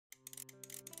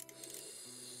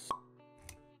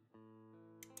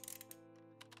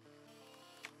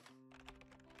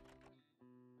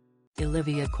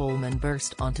Olivia Colman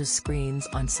burst onto screens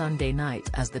on Sunday night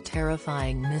as the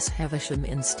terrifying Miss Havisham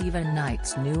in Stephen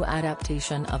Knight's new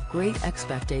adaptation of Great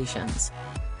Expectations.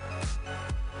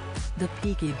 The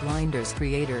Peaky Blinders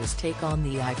creators take on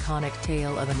the iconic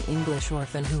tale of an English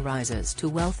orphan who rises to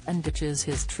wealth and ditches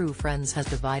his true friends has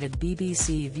divided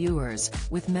BBC viewers,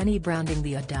 with many branding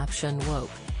the adaptation woke.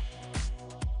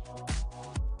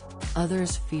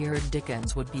 Others feared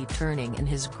Dickens would be turning in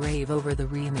his grave over the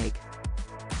remake.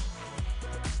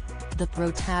 The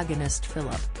protagonist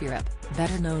Philip Pirrip,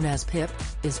 better known as Pip,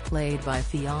 is played by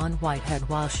Fionn Whitehead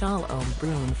while Shalom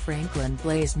Brune Franklin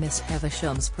plays Miss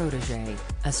Havisham's protégée,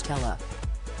 Estella.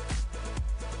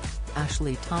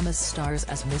 Ashley Thomas stars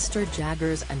as Mr.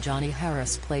 Jaggers and Johnny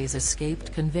Harris plays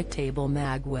escaped convictable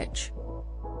Mag Witch.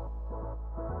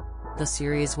 The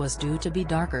series was due to be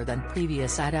darker than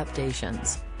previous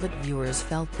adaptations, but viewers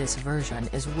felt this version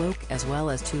is woke as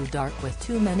well as too dark with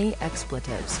too many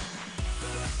expletives.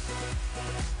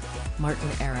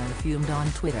 Martin Aaron fumed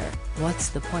on Twitter, "What's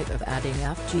the point of adding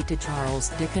FG to Charles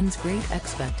Dickens' Great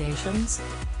Expectations?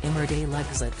 Emmerdale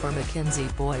exit for Mackenzie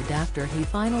Boyd after he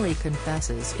finally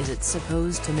confesses. Is it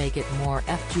supposed to make it more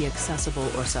FG accessible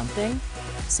or something?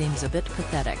 Seems a bit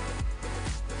pathetic."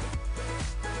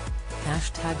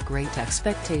 #Great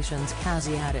Expectations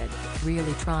Cassie added,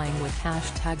 "Really trying with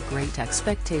 #Great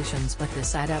Expectations, but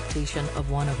this adaptation of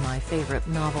one of my favorite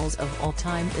novels of all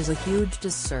time is a huge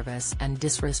disservice and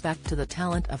disrespect to the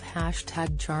talent of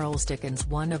 #Charles Dickens,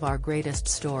 one of our greatest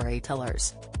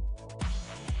storytellers.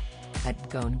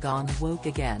 Gone woke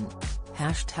again.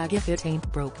 #If it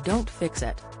ain't broke don't fix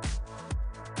it."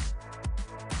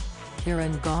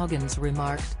 Kieran Goggins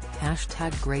remarked,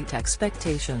 #Great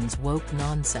Expectations woke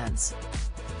nonsense.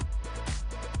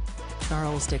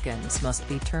 Charles Dickens must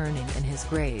be turning in his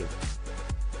grave.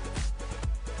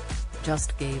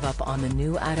 Just gave up on the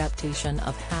new adaptation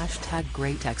of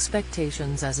 #Great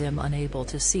Expectations as I'm unable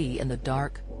to see in the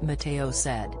dark, Matteo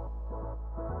said.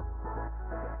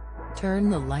 "Turn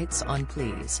the lights on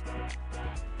please."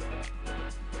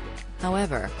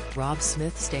 However, Rob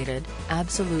Smith stated,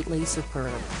 "Absolutely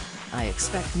superb. I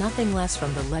expect nothing less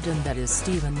from the legend that is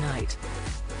Stephen Knight.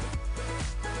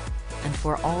 And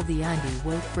for all the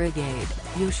anti-woke brigade,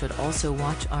 you should also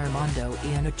watch Armando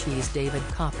Iannucci's David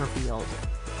Copperfield.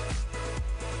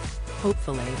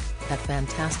 Hopefully, that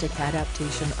fantastic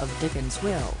adaptation of Dickens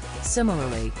will,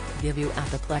 similarly, give you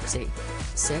apoplexy."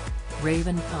 Sick,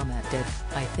 Raven commented,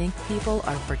 "I think people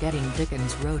are forgetting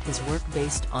Dickens wrote his work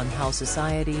based on how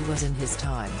society was in his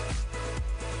time.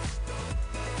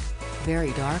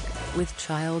 Very dark, with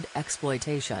child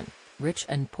exploitation, rich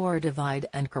and poor divide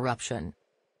and corruption.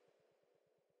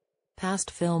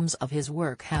 Past films of his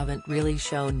work haven't really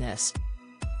shown this.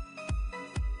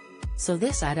 So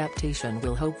this adaptation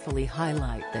will hopefully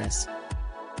highlight this."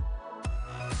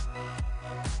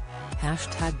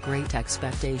 #Great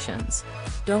Expectations.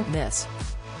 Don't miss.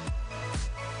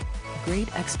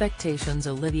 Great Expectations.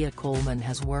 Olivia Colman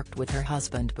has worked with her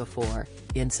husband before.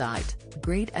 Insight,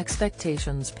 Great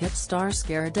Expectations. Pip star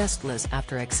scared restless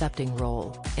after accepting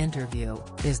role. Interview,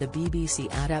 is the BBC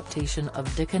adaptation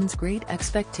of Dickens' Great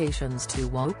Expectations too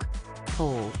woke?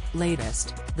 Poll,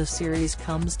 latest, the series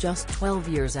comes just 12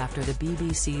 years after the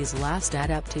BBC's last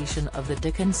adaptation of the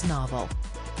Dickens novel.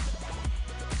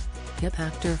 Pip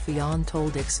actor Fionn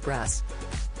told Express.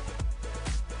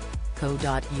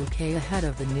 .co.uk ahead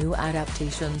of the new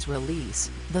adaptation's release,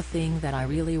 "The thing that I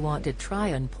really want to try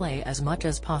and play as much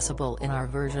as possible in our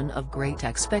version of Great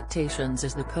Expectations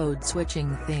is the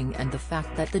code-switching thing and the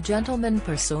fact that the gentleman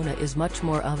persona is much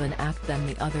more of an act than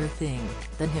the other thing,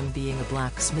 than him being a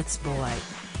blacksmith's boy."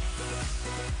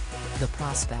 The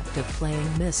prospect of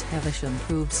playing Miss Havisham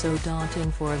proved so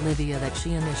daunting for Olivia that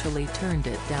she initially turned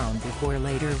it down before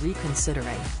later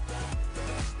reconsidering.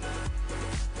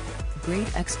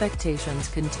 Great Expectations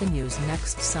continues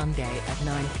next Sunday at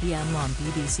 9 p.m. on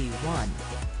BBC One.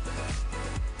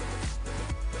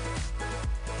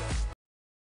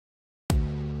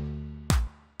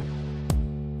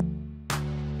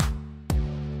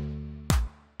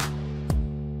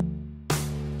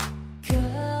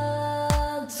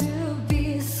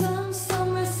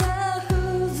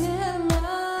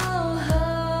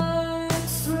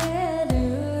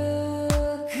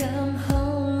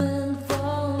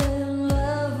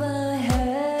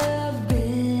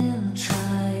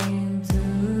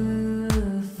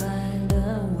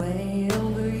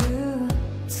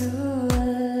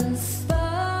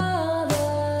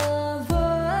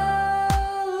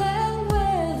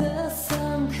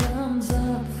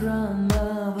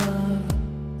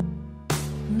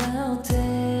 Now take